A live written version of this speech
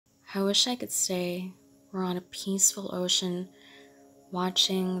I wish I could say we're on a peaceful ocean,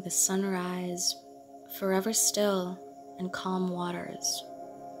 watching the sunrise, forever still in calm waters.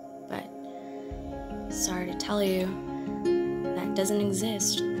 But sorry to tell you, that doesn't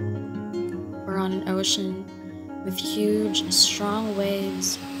exist. We're on an ocean with huge, strong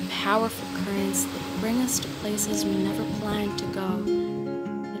waves, powerful currents that bring us to places we never planned to go.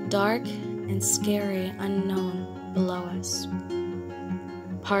 The dark and scary unknown below us.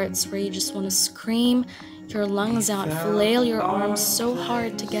 Parts where you just want to scream your lungs out, flail your arms so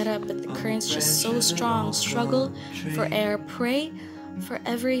hard to get up, but the current's just so strong, struggle for air, pray for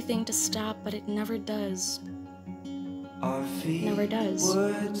everything to stop, but it never does. It never does.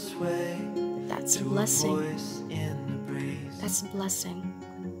 But that's a blessing. That's a blessing.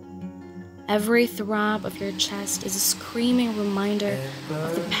 Every throb of your chest is a screaming reminder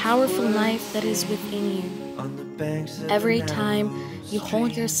of the powerful life that is within you. Every time you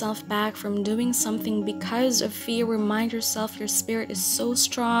hold yourself back from doing something because of fear, remind yourself your spirit is so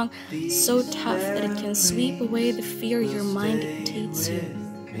strong, so tough that it can sweep away the fear your mind dictates you.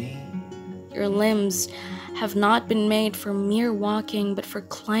 Your limbs have not been made for mere walking, but for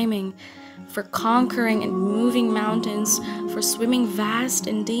climbing, for conquering and moving mountains, for swimming vast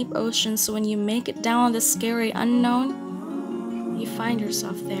and deep oceans, so when you make it down the scary unknown, you find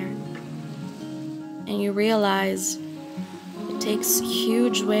yourself there. And you realize it takes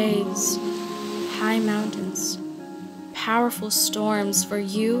huge waves, high mountains, powerful storms for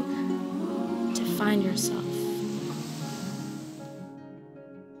you to find yourself.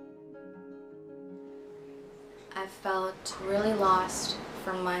 I felt really lost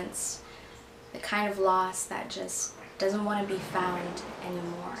for months. The kind of loss that just doesn't want to be found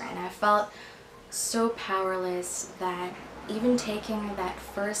anymore. And I felt so powerless that even taking that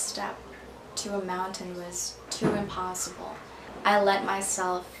first step to a mountain was too impossible. I let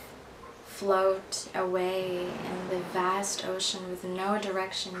myself float away in the vast ocean with no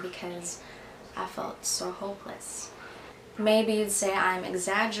direction because I felt so hopeless. Maybe you'd say I'm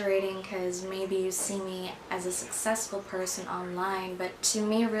exaggerating because maybe you see me as a successful person online, but to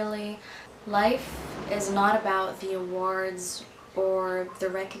me really, life is not about the awards or the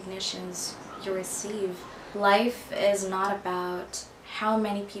recognitions you receive. Life is not about how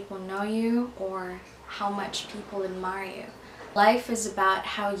many people know you or how much people admire you. Life is about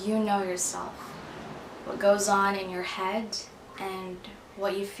how you know yourself, what goes on in your head and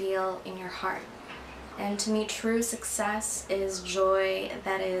what you feel in your heart. And to me, true success is joy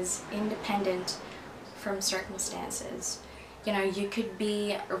that is independent from circumstances. You know, you could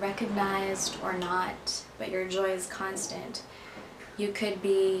be recognized or not, but your joy is constant. You could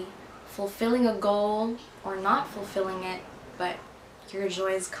be fulfilling a goal or not fulfilling it, but your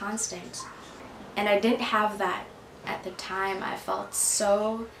joy is constant. And I didn't have that at the time. I felt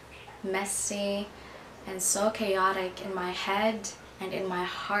so messy and so chaotic in my head and in my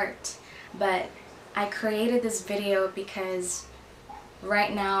heart. But I created this video because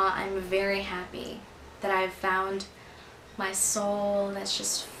right now I'm very happy that I've found my soul that's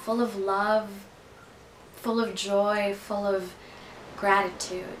just full of love, full of joy, full of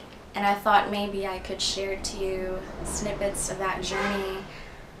gratitude. And I thought maybe I could share to you snippets of that journey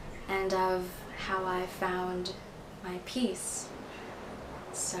and of how I found my peace.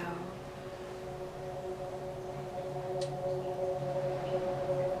 So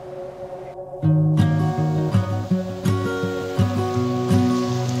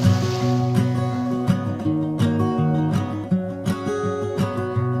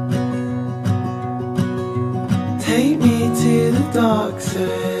take me to the docks,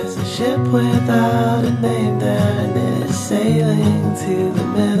 there's a ship without a name there, and it's sailing to the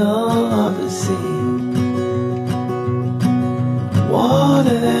middle of the sea.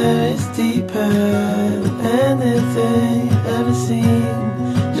 Water there is deeper than anything you've ever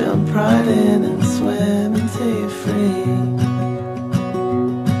seen. Jump right in and swim until you're free.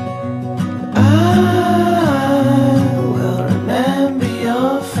 I will remember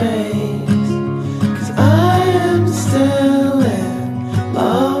your face, 'cause I am still in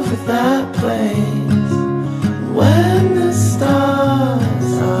love with that place. When the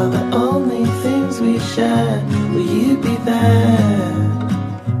stars are the only things we share, will you be there?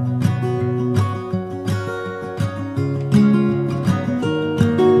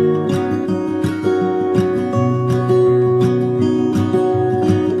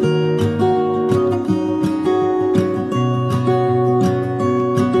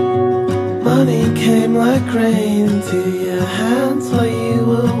 Money came like rain into your hands while you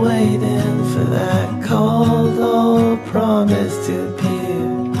were waiting for that cold old promise to appear.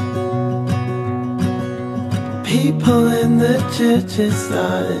 pulling the churches,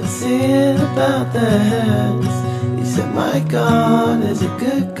 started singing about their heads. He said, my God is a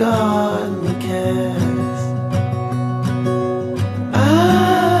good God and He cares. I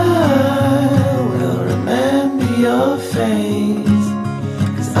will remember your face,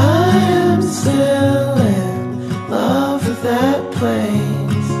 'cause I am still in love with that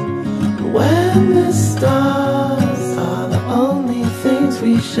place. And when the stars are the only things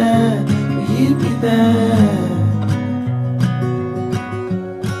we share, will you be there?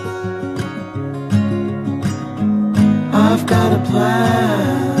 I've got a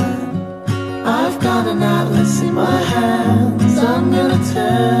plan, I've got an atlas in my hands. I'm gonna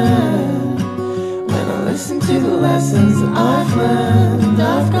turn when I listen to the lessons that I've learned.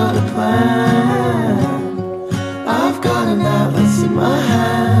 I've got a plan, I've got an atlas in my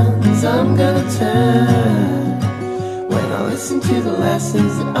hands. I'm gonna turn when I listen to the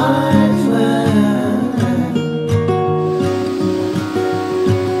lessons that I've learned.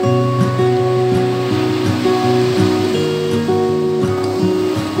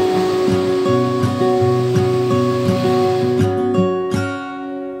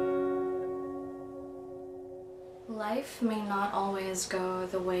 Life may not always go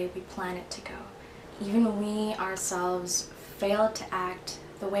the way we plan it to go. Even we ourselves fail to act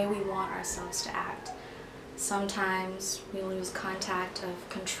the way we want ourselves to act. Sometimes we lose contact of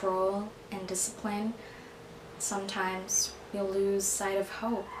control and discipline. Sometimes we lose sight of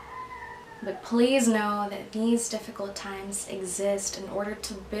hope. But please know that these difficult times exist in order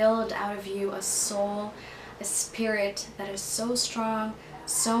to build out of you a soul, a spirit that is so strong,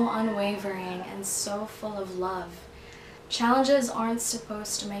 so unwavering, and so full of love. Challenges aren't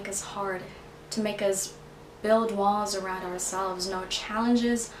supposed to make us hard, to make us build walls around ourselves. No,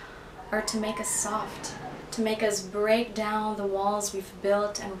 challenges are to make us soft, to make us break down the walls we've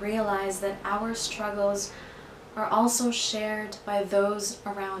built and realize that our struggles are also shared by those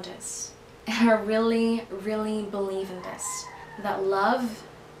around us. And I really, really believe in this, that love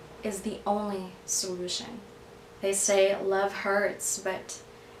is the only solution. They say love hurts, but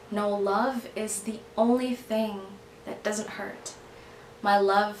no, love is the only thing that doesn't hurt. My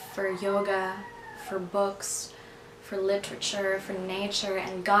love for yoga, for books, for literature, for nature,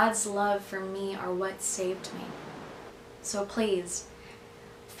 and God's love for me are what saved me. So please,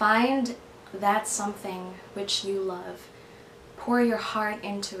 find that something which you love, pour your heart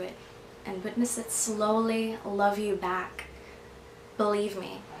into it, and witness it slowly love you back. Believe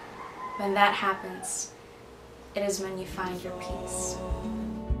me, when that happens, it is when you find your peace.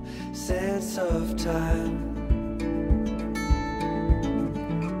 Sense of time,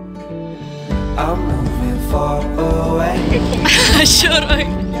 I'm moving far away. Should I?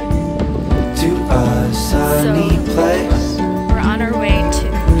 To a sunny place. We're on our way to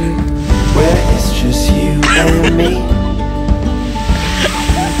where it's just you and me.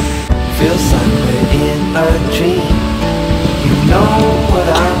 Feels like we're in a dream. You know what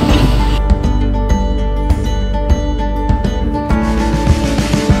I mean.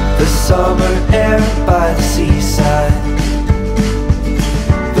 The summer air by the seaside,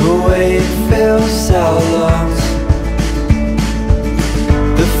 the way it fills our lungs,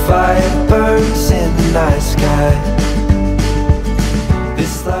 the fire